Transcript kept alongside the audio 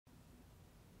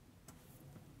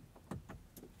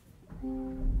Hey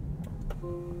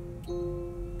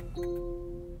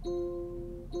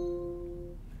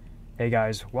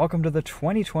guys, welcome to the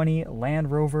 2020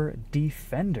 Land Rover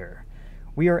Defender.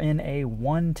 We are in a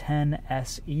 110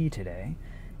 SE today.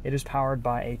 It is powered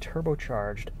by a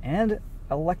turbocharged and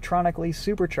electronically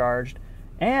supercharged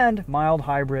and mild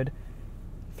hybrid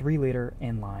 3-liter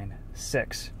inline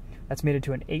 6. That's mated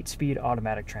to an 8-speed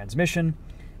automatic transmission.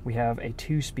 We have a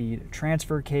 2-speed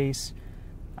transfer case.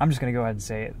 I'm just going to go ahead and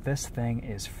say this thing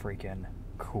is freaking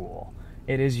cool.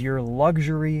 It is your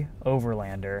luxury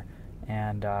overlander.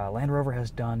 And Land Rover has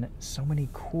done so many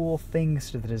cool things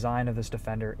to the design of this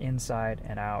Defender inside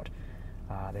and out.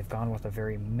 They've gone with a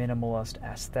very minimalist,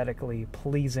 aesthetically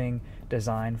pleasing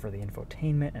design for the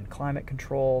infotainment and climate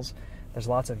controls. There's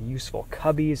lots of useful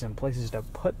cubbies and places to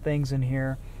put things in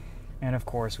here. And of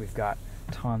course, we've got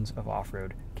tons of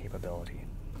off-road capability.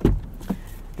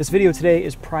 This video today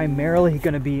is primarily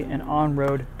going to be an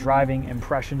on-road driving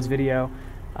impressions video.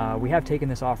 We have taken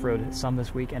this off-road some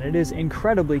this week, and it is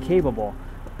incredibly capable,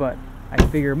 but I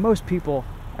figure most people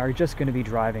are just going to be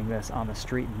driving this on the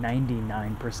street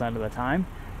 99% of the time,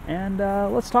 and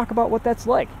let's talk about what that's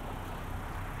like.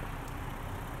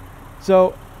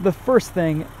 So the first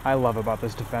thing I love about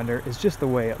this Defender is just the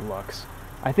way it looks.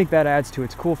 I think that adds to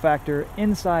its cool factor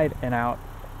inside and out.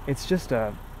 It's just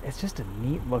a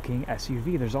neat looking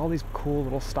SUV. There's all these cool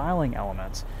little styling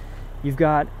elements. You've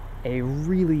got a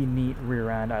really neat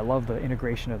rear end. I love the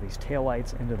integration of these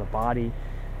taillights into the body.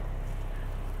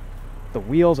 The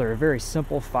wheels are a very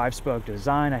simple 5-spoke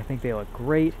design. I think they look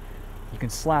great. You can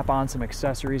slap on some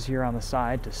accessories here on the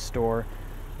side to store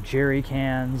jerry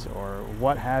cans or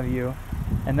what have you.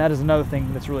 And that is another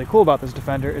thing that's really cool about this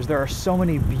Defender is there are so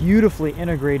many beautifully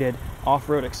integrated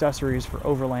off-road accessories for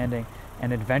overlanding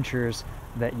and adventures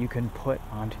that you can put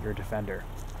onto your Defender.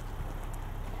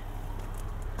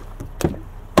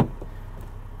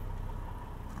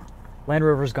 Land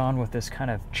Rover's gone with this kind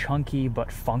of chunky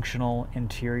but functional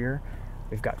interior.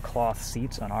 We've got cloth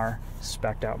seats on our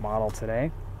spec'd out model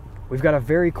today. We've got a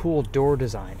very cool door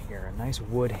design here, a nice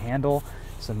wood handle,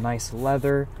 some nice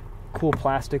leather, cool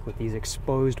plastic with these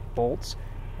exposed bolts.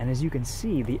 And as you can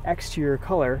see, the exterior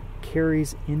color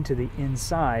carries into the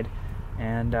inside,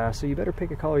 and so you better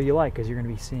pick a color you like because you're going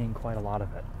to be seeing quite a lot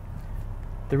of it.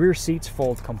 The rear seats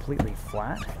fold completely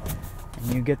flat,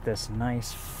 and you get this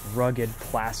nice rugged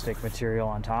plastic material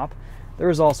on top. There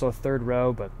is also a third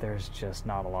row, but there's just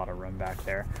not a lot of room back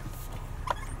there.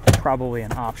 Probably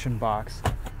an option box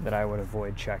that I would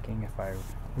avoid checking if I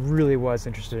really was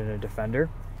interested in a Defender.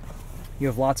 You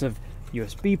have lots of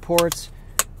USB ports,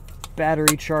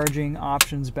 battery charging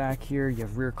options back here. You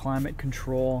have rear climate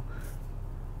control.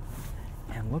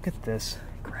 And look at this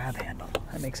grab handle.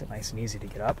 That makes it nice and easy to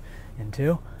get up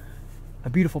into. A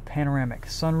beautiful panoramic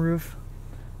sunroof.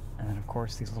 And then, of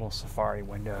course, these little safari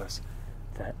windows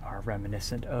that are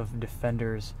reminiscent of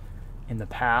Defenders in the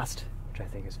past, which I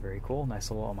think is very cool.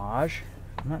 Nice little homage.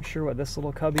 I'm not sure what this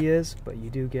little cubby is, but you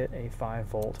do get a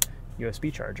 5-volt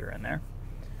USB charger in there.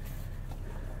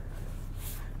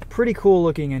 Pretty cool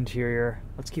looking interior.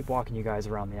 Let's keep walking you guys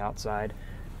around the outside.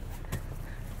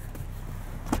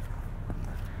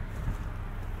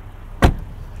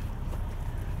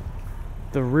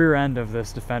 The rear end of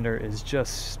this Defender is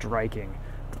just striking.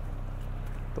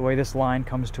 The way this line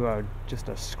comes to just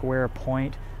a square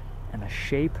point, and the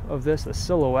shape of this, the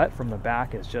silhouette from the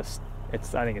back is just, I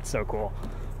think it's so cool.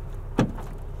 We've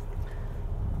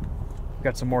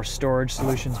got some more storage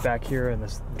solutions back here in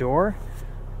this door.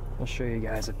 We'll show you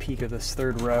guys a peek of this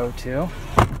third row too.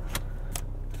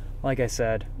 Like I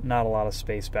said, not a lot of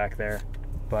space back there,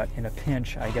 but in a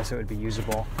pinch, I guess it would be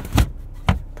usable.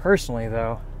 Personally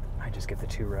though, I just get the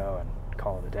 2-row and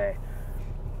call it a day.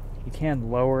 You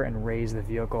can lower and raise the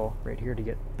vehicle right here to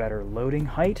get better loading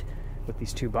height with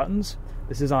these 2 buttons.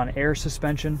 This is on air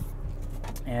suspension,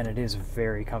 and it is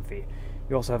very comfy.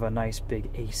 You also have a nice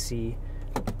big AC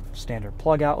standard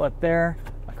plug outlet there,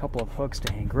 a couple of hooks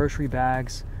to hang grocery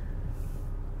bags,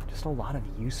 just a lot of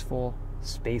useful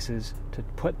spaces to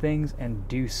put things and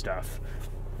do stuff.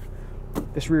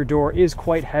 This rear door is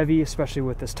quite heavy, especially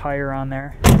with this tire on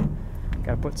there.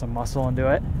 Got to put some muscle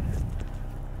into it.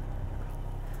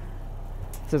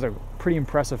 This is a pretty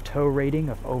impressive tow rating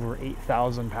of over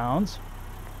 8,000 pounds.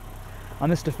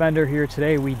 On this Defender here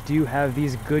today, we do have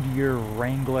these Goodyear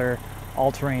Wrangler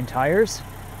all-terrain tires.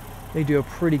 They do a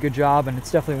pretty good job, and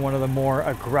it's definitely one of the more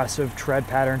aggressive tread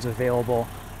patterns available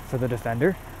for the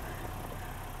Defender.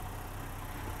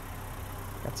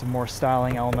 Got some more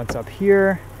styling elements up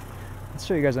here. Let's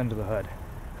show you guys under the hood.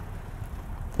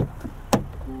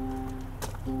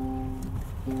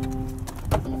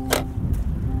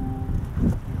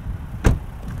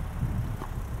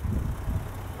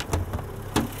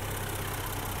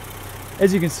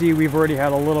 As you can see, we've already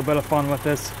had a little bit of fun with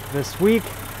this week.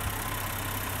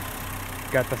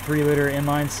 Got the 3-liter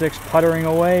inline-6 puttering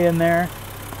away in there.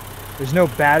 There's no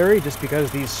battery just because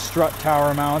these strut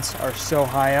tower mounts are so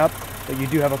high up, but you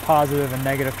do have a positive and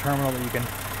negative terminal that you can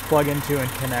plug into and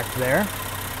connect there.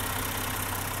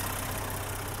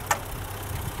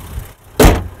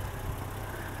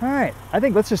 All right, I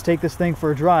think let's just take this thing for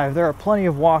a drive. There are plenty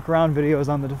of walk-around videos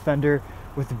on the Defender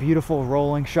with beautiful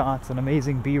rolling shots and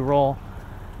amazing B-roll.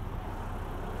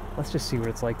 Let's just see what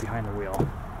it's like behind the wheel.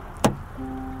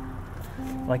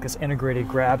 Like this integrated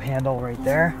grab handle right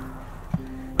there.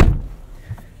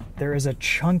 There is a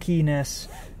chunkiness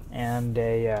and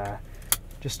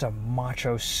just a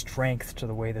macho strength to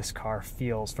the way this car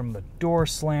feels, from the door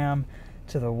slam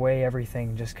to the way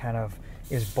everything just kind of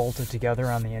is bolted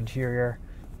together on the interior.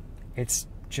 It's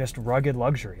just rugged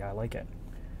luxury. I like it.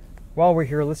 While we're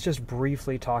here, let's just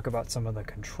briefly talk about some of the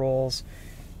controls.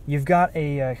 You've got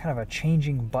a kind of a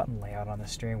changing button layout on the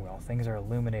steering wheel. Things are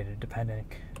illuminated depending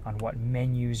on what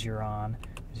menus you're on.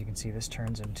 As you can see, this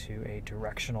turns into a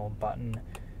directional button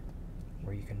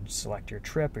where you can select your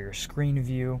trip or your screen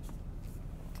view.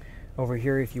 Over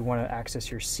here, if you want to access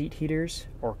your seat heaters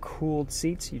or cooled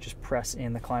seats, you just press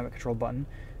in the climate control button,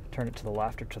 turn it to the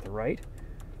left or to the right.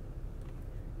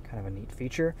 Kind of a neat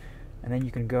feature. And then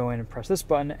you can go in and press this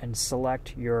button and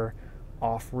select your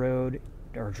off-road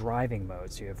or driving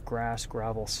mode. So you have grass,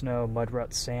 gravel, snow, mud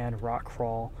rut, sand, rock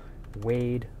crawl,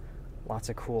 wade. Lots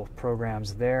of cool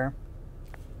programs there.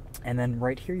 And then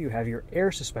right here you have your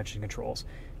air suspension controls.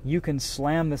 You can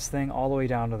slam this thing all the way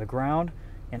down to the ground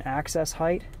in access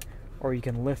height, or you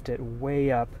can lift it way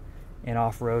up in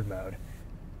off-road mode.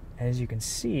 And as you can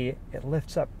see, it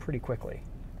lifts up pretty quickly.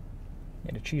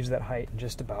 It achieves that height in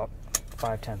just about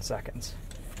 5-10 seconds,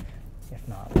 if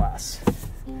not less.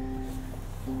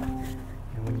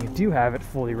 And when you do have it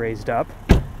fully raised up,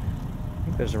 I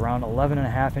think there's around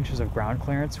 11.5 inches of ground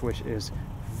clearance, which is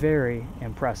very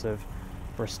impressive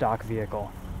for a stock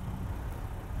vehicle.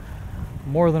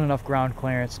 More than enough ground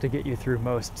clearance to get you through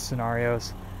most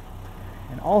scenarios.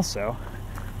 And also,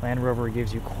 Land Rover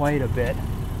gives you quite a bit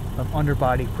of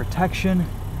underbody protection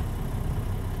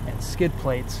and skid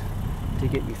plates to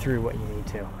get you through what you need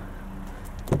to.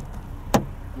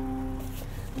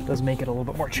 It does make it a little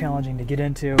bit more challenging to get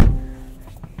into,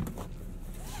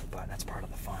 but that's part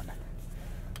of the fun.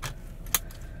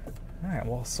 Alright,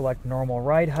 we'll select normal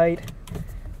ride height.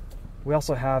 We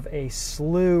also have a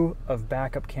slew of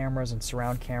backup cameras and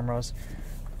surround cameras.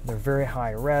 They're very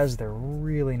high res, they're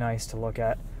really nice to look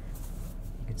at.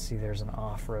 You can see there's an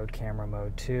off-road camera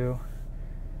mode too.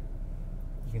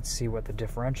 You can see what the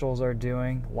differentials are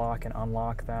doing, lock and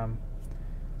unlock them.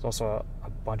 There's also a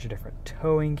bunch of different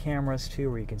towing cameras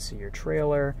too, where you can see your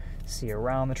trailer, see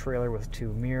around the trailer with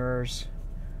 2 mirrors.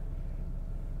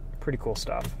 Pretty cool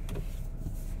stuff. You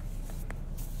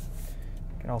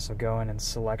can also go in and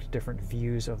select different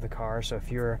views of the car. So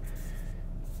if you're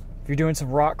doing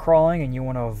some rock crawling and you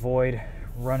want to avoid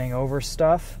running over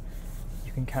stuff,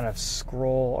 you can kind of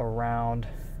scroll around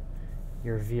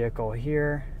your vehicle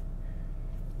here.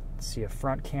 See a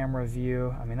front camera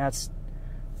view. I mean, that's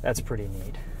pretty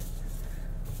neat.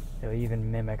 It'll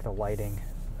even mimic the lighting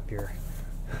of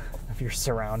your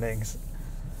surroundings.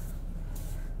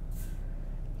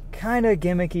 Kind of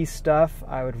gimmicky stuff.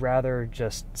 I would rather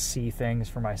just see things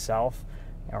for myself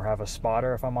or have a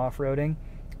spotter if I'm off-roading,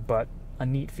 but a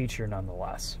neat feature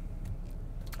nonetheless.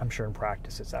 I'm sure in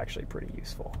practice it's actually pretty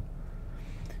useful.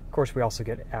 Of course, we also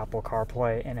get Apple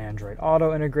CarPlay and Android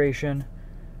Auto integration.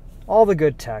 All the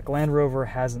good tech. Land Rover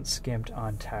hasn't skimped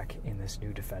on tech in this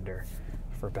new Defender,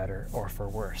 for better or for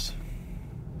worse.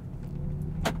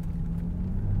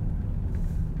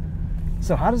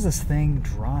 So how does this thing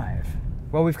drive?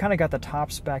 Well, we've kind of got the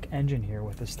top spec engine here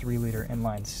with this 3-liter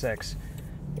inline-6.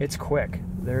 It's quick.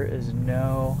 There is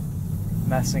no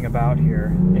messing about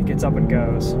here. It gets up and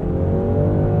goes.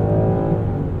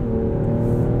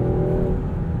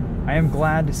 I am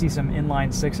glad to see some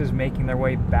inline-6s making their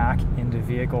way back into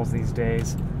vehicles these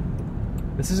days.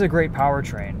 This is a great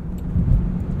powertrain.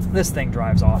 This thing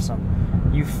drives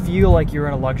awesome. You feel like you're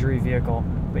in a luxury vehicle,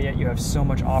 but yet you have so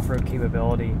much off-road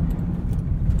capability.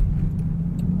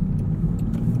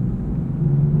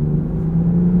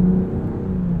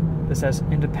 This has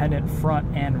independent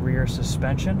front and rear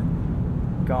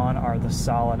suspension. Gone are the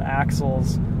solid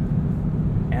axles.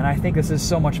 And I think this is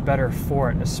so much better for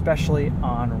it, especially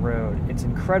on road. It's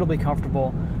incredibly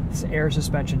comfortable. This air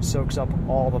suspension soaks up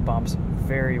all the bumps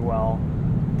very well.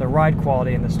 The ride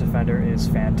quality in this Defender is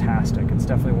fantastic. It's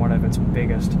definitely one of its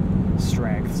biggest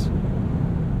strengths.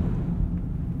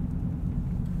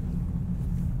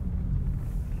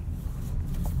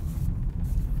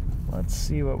 Let's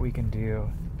see what we can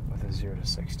do with a 0 to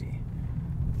 60.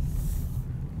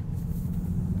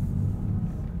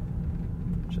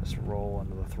 Just roll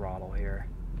into the throttle here.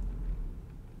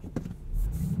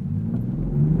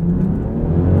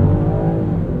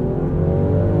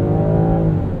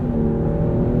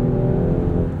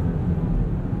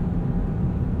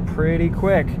 Pretty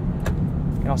quick. You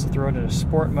can also throw it into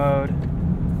sport mode.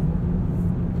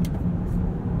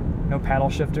 No paddle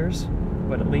shifters,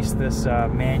 but at least this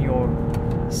manual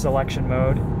selection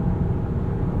mode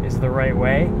is the right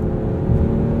way.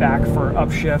 Back for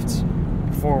upshifts,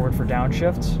 forward for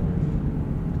downshifts,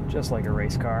 just like a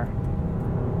race car.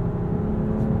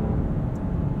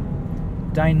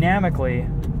 Dynamically,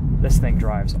 this thing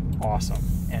drives awesome,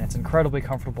 and it's incredibly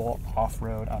comfortable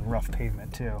off-road on rough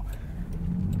pavement too.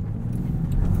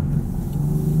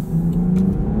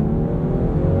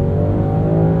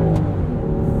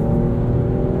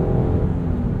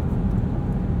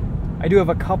 I do have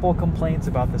a couple complaints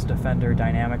about this Defender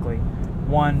dynamically.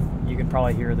 One, you can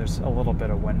probably hear there's a little bit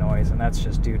of wind noise, and that's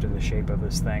just due to the shape of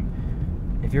this thing.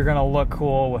 If you're gonna look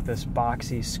cool with this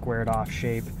boxy, squared off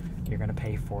shape, you're gonna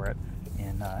pay for it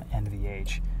in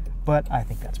NVH. But I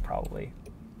think that's probably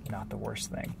not the worst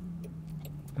thing.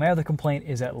 My other complaint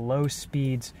is at low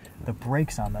speeds, the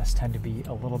brakes on this tend to be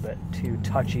a little bit too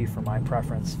touchy for my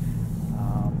preference.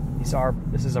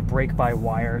 This is a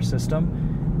brake-by-wire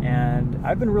system, and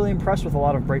I've been really impressed with a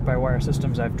lot of brake-by-wire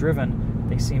systems I've driven.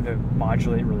 They seem to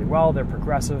modulate really well, they're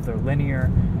progressive, they're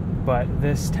linear, but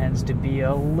this tends to be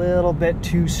a little bit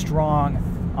too strong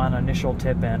on initial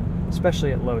tip-in,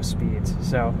 especially at low speeds.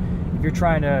 So if you're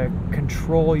trying to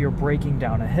control your braking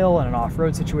down a hill in an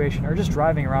off-road situation, or just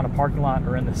driving around a parking lot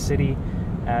or in the city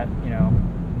at,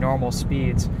 normal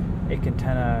speeds, it can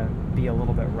tend to be a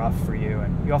little bit rough for you,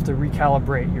 and you have to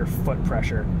recalibrate your foot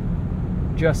pressure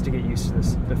just to get used to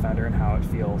this Defender and how it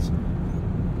feels.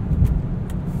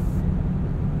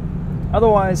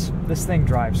 Otherwise, this thing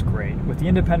drives great. With the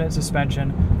independent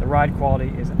suspension, the ride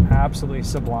quality is absolutely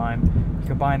sublime. You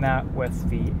combine that with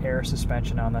the air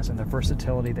suspension on this and the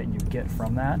versatility that you get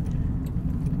from that,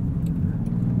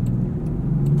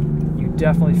 you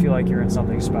definitely feel like you're in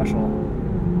something special.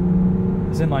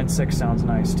 This inline 6 sounds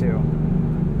nice too.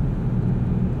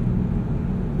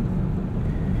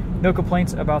 No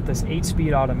complaints about this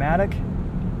 8-speed automatic.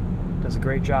 Does a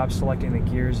great job selecting the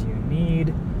gears you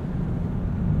need.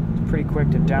 It's pretty quick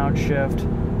to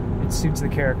downshift. It suits the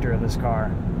character of this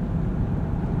car.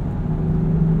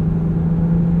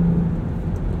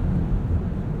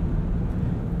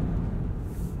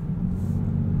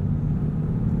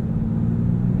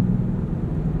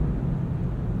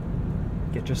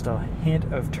 Get just a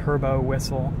hint of turbo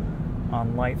whistle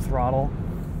on light throttle.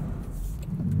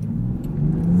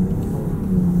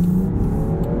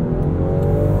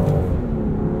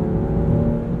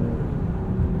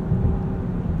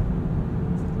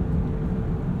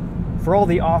 For all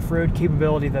the off-road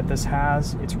capability that this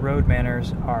has, its road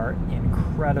manners are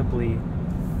incredibly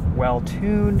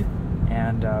well-tuned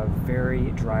and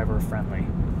very driver-friendly.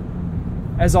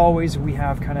 As always, we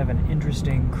have kind of an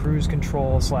interesting cruise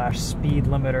control / speed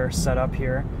limiter set up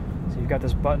here. So you've got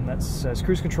this button that says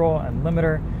cruise control and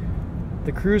limiter.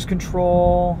 The cruise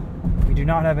control, we do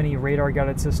not have any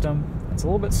radar-guided system. It's a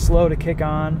little bit slow to kick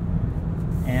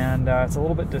on, and it's a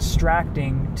little bit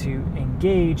distracting to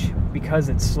engage because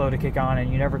it's slow to kick on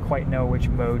and you never quite know which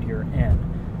mode you're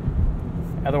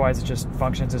in. Otherwise, it just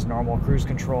functions as normal cruise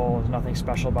control. There's nothing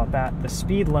special about that. The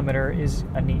speed limiter is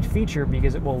a neat feature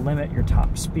because it will limit your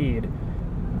top speed.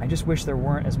 I just wish there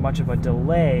weren't as much of a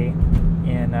delay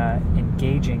in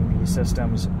engaging these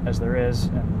systems as there is,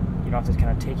 and you don't have to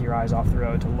kind of take your eyes off the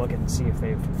road to look and see if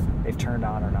they've turned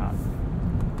on or not.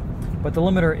 But the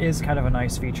limiter is kind of a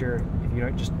nice feature. If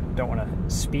you don't want to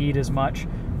speed as much,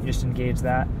 you just engage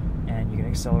that and you can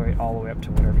accelerate all the way up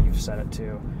to whatever you've set it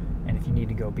to. And if you need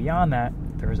to go beyond that,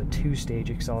 there is a 2-stage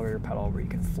accelerator pedal where you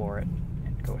can floor it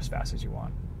and go as fast as you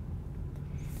want.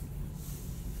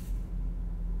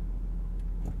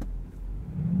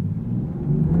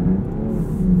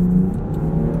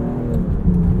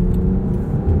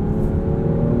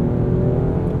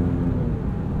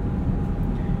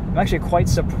 I'm actually quite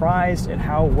surprised at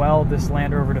how well this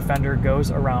Land Rover Defender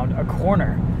goes around a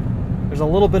corner. There's a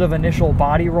little bit of initial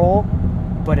body roll,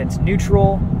 but it's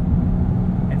neutral,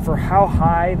 and for how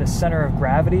high the center of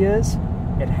gravity is,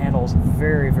 it handles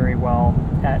very, very well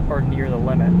at or near the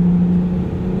limit.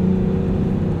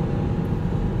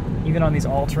 Even on these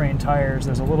all-terrain tires,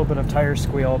 there's a little bit of tire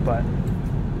squeal, but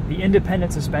the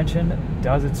independent suspension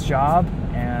does its job,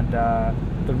 and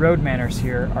the road manners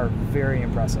here are very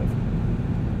impressive.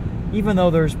 even though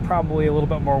there's probably a little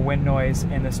bit more wind noise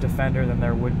in this Defender than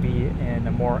there would be in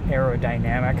a more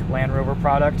aerodynamic Land Rover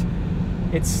product,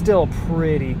 it's still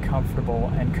pretty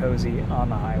comfortable and cozy on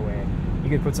the highway. You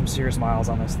could put some serious miles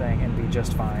on this thing and be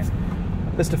just fine.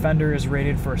 This Defender is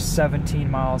rated for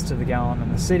 17 miles to the gallon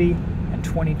in the city and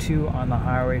 22 on the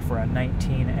highway for a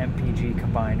 19 mpg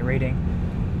combined rating.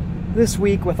 This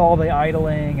week, with all the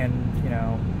idling and, you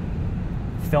know,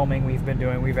 filming we've been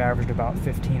doing, we've averaged about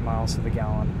 15 miles to the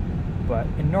gallon. But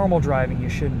in normal driving, you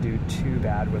shouldn't do too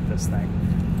bad with this thing.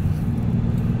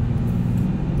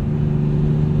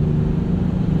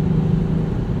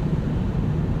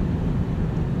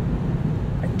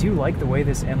 I do like the way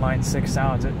this inline six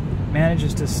sounds. It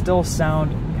manages to still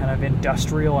sound kind of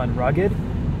industrial and rugged,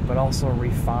 but also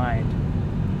refined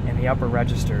in the upper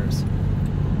registers.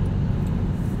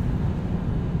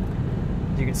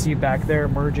 As you can see back there,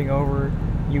 merging over,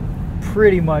 you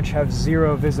pretty much have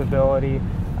zero visibility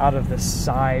out of the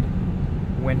side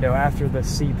window. After the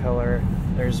C-pillar,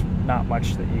 there's not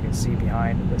much that you can see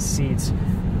behind the seats,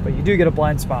 but you do get a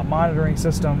blind spot monitoring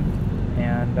system,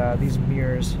 and these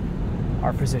mirrors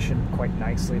are positioned quite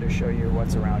nicely to show you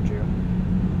what's around you.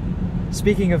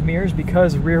 Speaking of mirrors,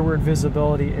 because rearward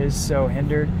visibility is so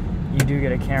hindered, you do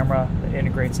get a camera that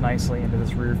integrates nicely into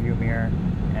this rear view mirror,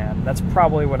 and that's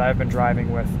probably what I've been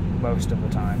driving with most of the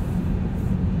time.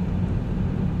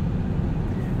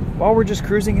 While we're just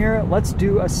cruising here, let's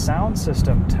do a sound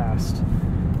system test.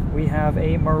 We have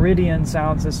a Meridian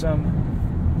sound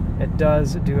system. It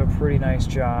does do a pretty nice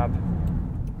job.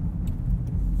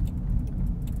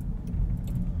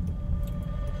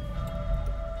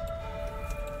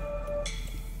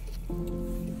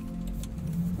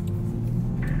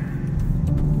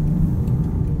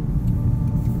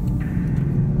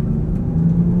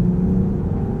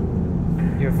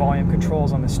 You have volume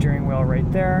controls on the steering wheel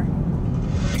right there.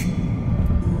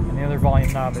 And the other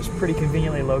volume knob is pretty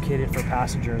conveniently located for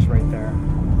passengers right there.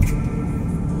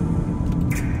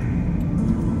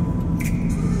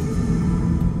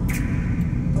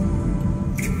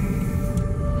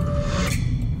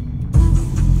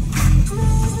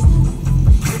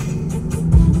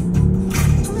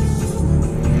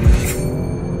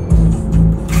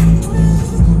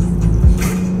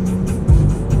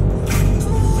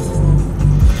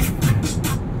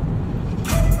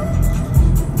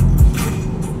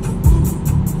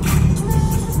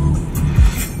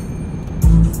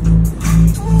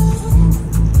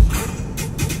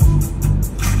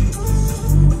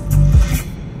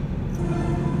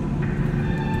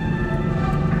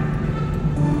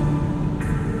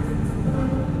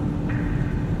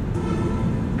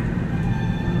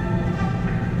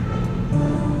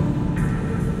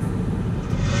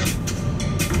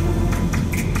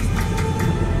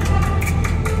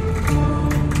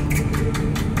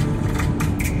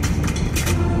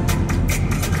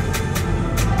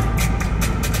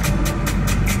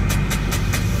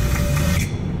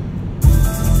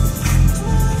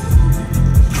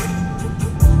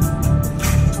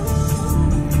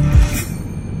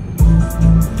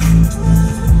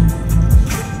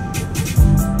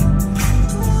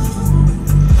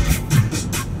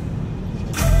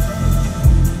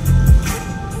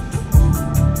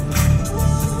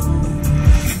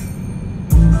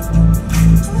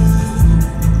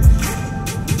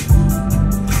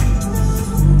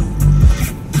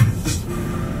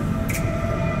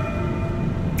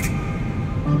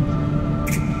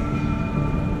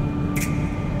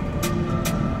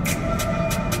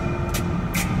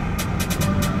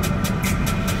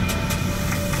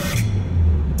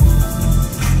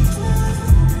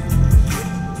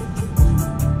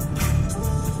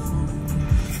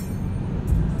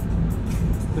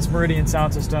 Meridian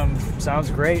sound system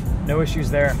sounds great, no issues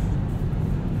there.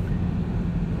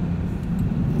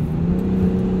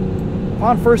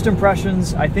 Upon first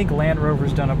impressions, I think Land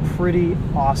Rover's done a pretty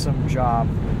awesome job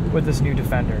with this new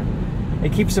Defender.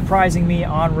 It keeps surprising me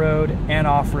on-road and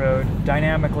off-road.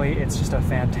 Dynamically, it's just a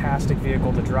fantastic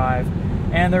vehicle to drive.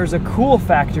 And there's a cool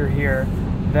factor here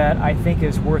that I think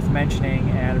is worth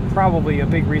mentioning, and probably a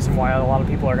big reason why a lot of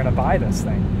people are going to buy this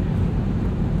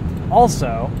thing.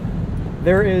 Also,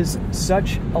 there is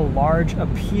such a large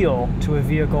appeal to a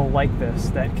vehicle like this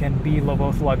that can be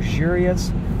both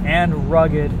luxurious and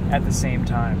rugged at the same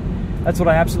time. That's what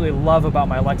I absolutely love about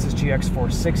my Lexus GX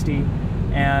 460,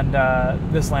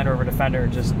 and this Land Rover Defender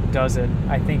just does it,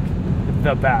 I think,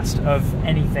 the best of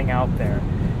anything out there.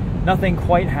 Nothing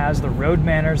quite has the road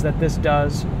manners that this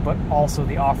does, but also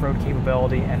the off-road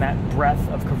capability and that breadth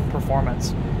of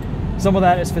performance. Some of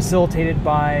that is facilitated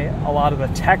by a lot of the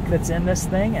tech that's in this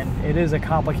thing, and it is a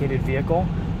complicated vehicle.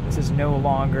 This is no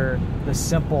longer the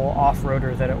simple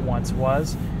off-roader that it once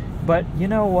was. But you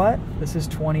know what? This is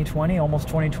 2020, almost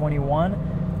 2021,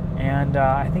 and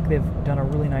I think they've done a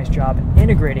really nice job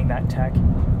integrating that tech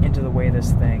into the way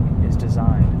this thing is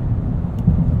designed.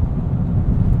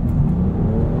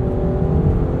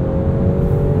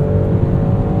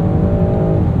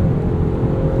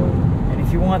 And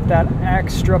if you want that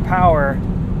extra power,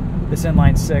 this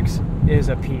inline six is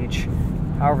a peach.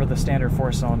 However, the standard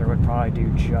 4-cylinder would probably do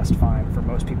just fine for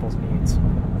most people's needs.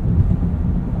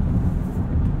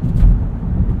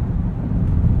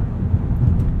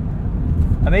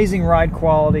 Amazing ride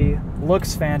quality,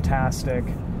 looks fantastic,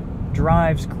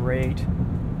 drives great,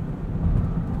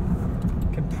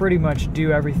 can pretty much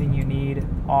do everything you need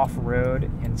off-road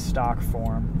in stock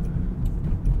form.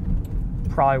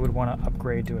 Probably would want to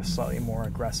upgrade to a slightly more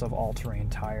aggressive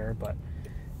all-terrain tire,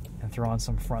 and throw on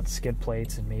some front skid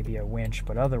plates and maybe a winch,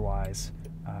 but otherwise,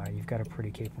 you've got a pretty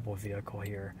capable vehicle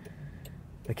here.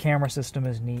 The camera system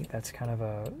is neat. That's kind of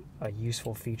a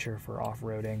useful feature for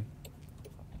off-roading.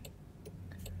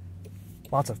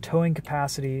 Lots of towing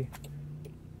capacity.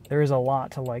 There is a lot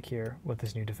to like here with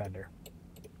this new Defender.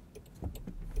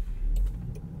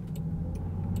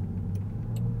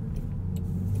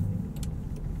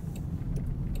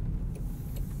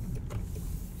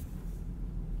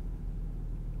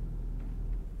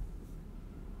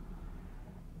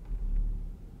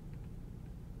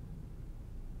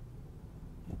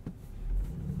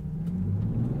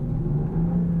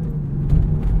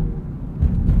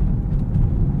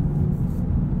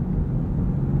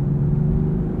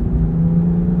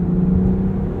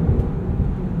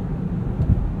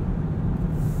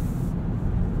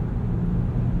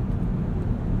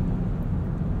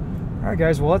 Alright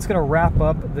guys, well that's going to wrap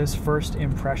up this first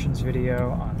impressions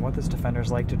video on what this Defender's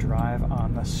like to drive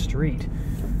on the street.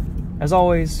 As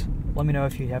always, let me know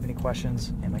if you have any questions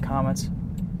in the comments.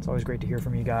 It's always great to hear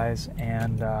from you guys,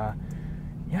 and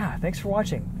yeah, thanks for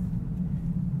watching.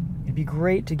 It'd be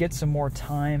great to get some more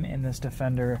time in this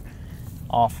Defender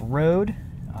off-road.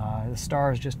 The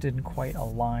stars just didn't quite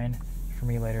align for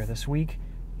me later this week,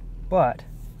 but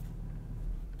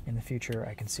in the future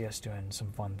I can see us doing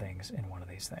some fun things in one of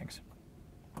these things.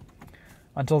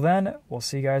 Until then, we'll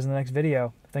see you guys in the next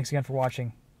video. Thanks again for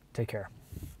watching. Take care.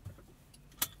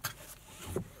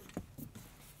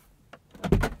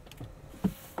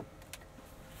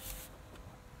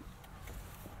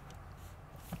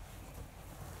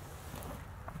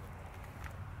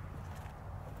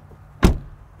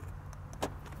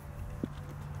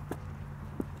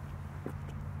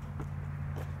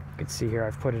 You can see here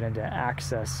I've put it into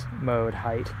access mode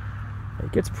height.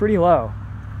 It gets pretty low.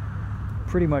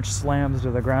 Pretty much slams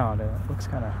to the ground, and it looks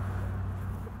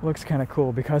kind of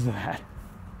cool because of that.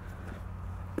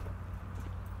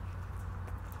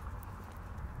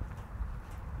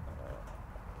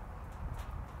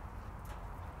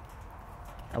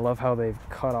 I love how they've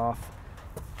cut off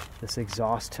this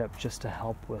exhaust tip just to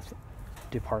help with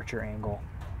departure angle.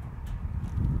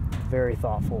 Very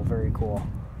thoughtful, very cool.